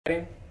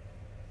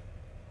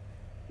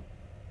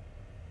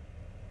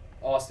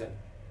Austin.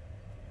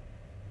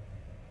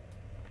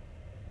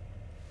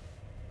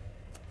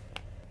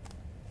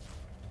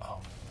 Oh,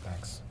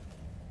 thanks.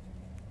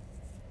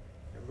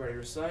 Everybody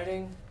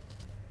reciting.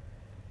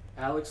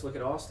 Alex, look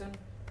at Austin.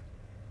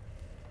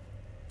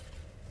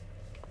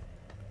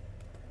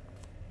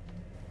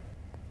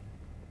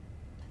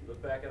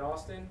 Look back at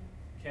Austin.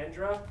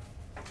 Kendra.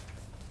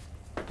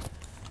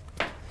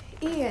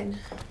 Ian,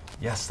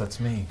 Yes, that's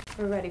me.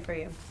 we're ready for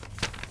you.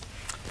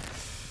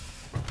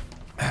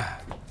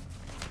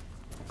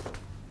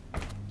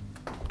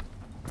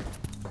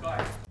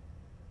 Cut.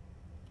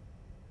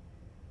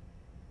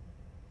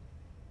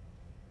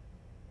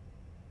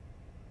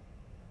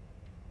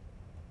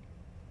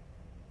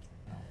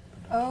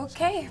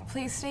 Okay,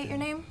 please state your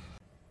name.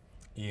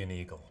 Ian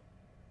Eagle.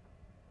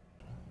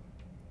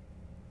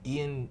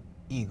 Ian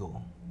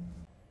Eagle.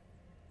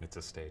 It's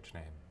a stage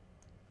name.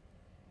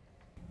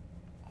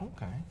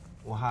 Okay.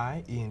 Well,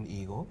 hi, Ian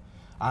Eagle.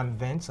 I'm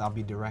Vince. I'll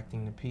be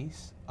directing the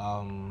piece.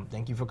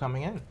 Thank you for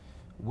coming in.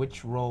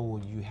 Which role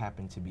will you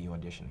happen to be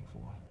auditioning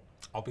for?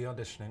 I'll be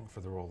auditioning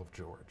for the role of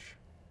George.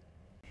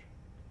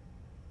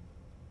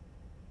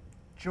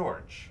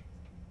 George.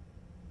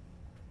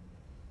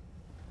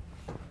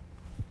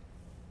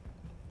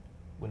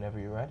 Whenever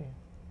you're ready.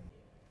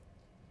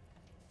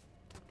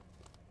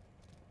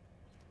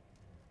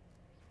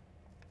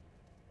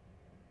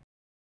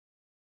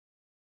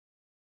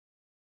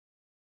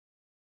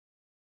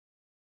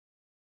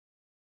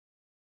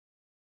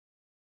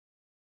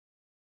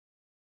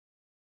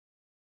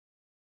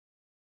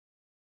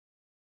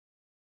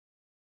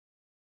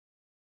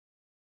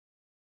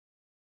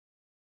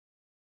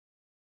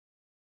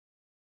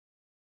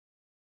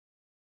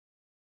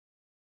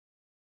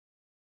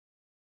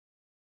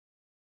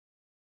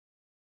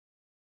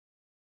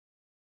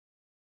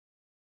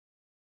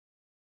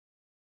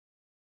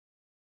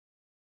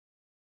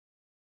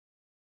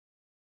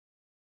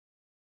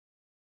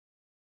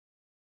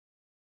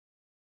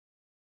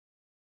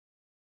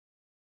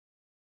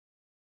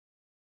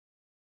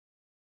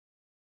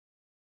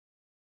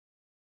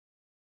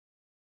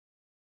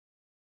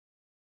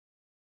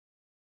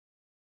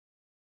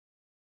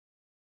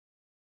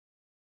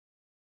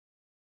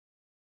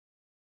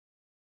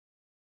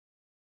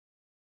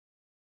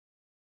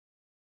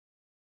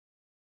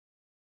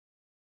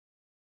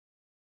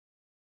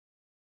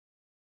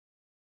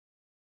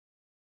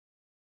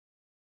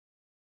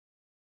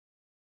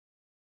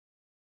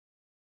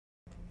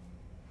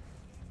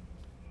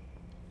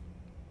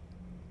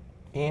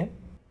 Ian?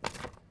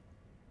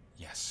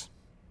 Yes.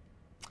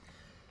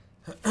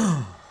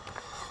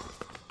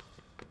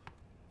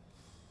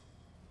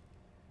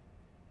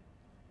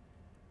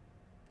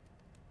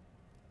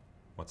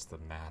 What's the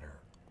matter?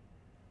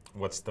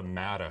 What's the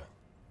matter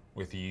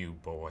with you,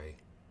 boy?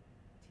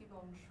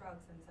 T-Bone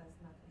shrugs and says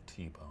nothing.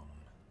 T-Bone.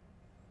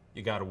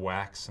 You got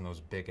wax in those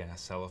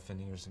big-ass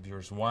elephant ears of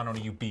yours. Why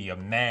don't you be a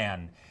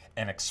man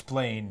and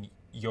explain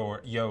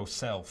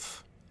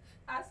yourself?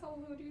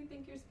 Asshole, who do you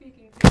think you're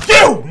speaking to?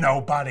 You,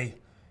 nobody!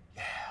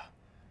 Yeah.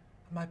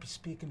 I might be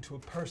speaking to a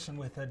person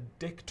with a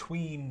dick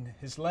tween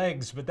his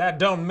legs, but that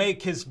don't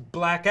make his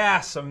black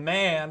ass a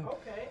man.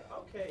 Okay,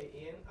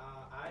 Ian.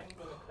 I'm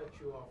gonna cut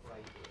you off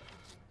right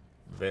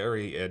there.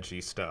 Very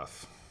edgy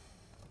stuff.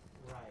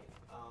 Right.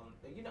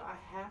 I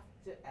have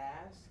to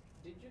ask,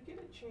 did you get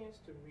a chance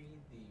to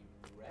read the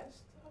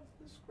rest of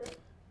the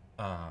script?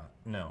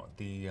 No.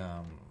 The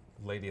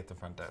lady at the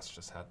front desk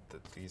just had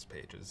these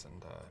pages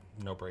and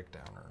no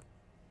breakdown or...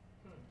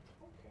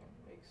 Okay,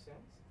 makes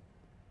sense.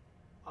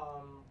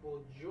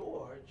 Well,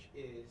 George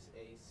is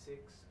a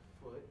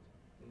 6-foot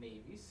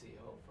Navy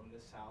SEAL from the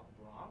South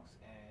Bronx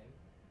and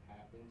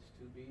happens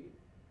to be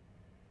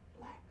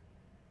black.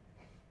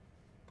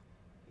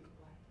 He's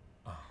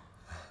black.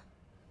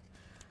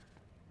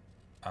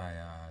 I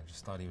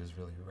just thought he was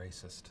really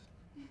racist.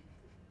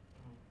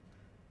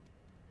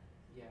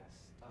 Yes,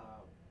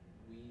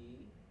 we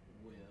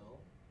will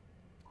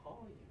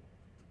call you.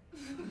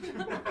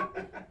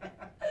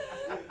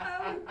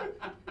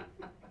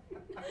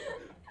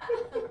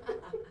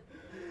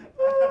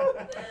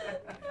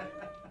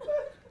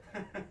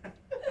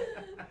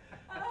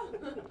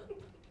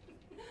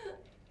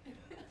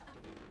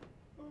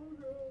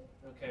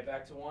 Okay,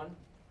 back to one.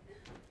 Let's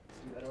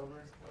do that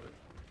over.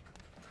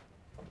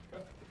 Go.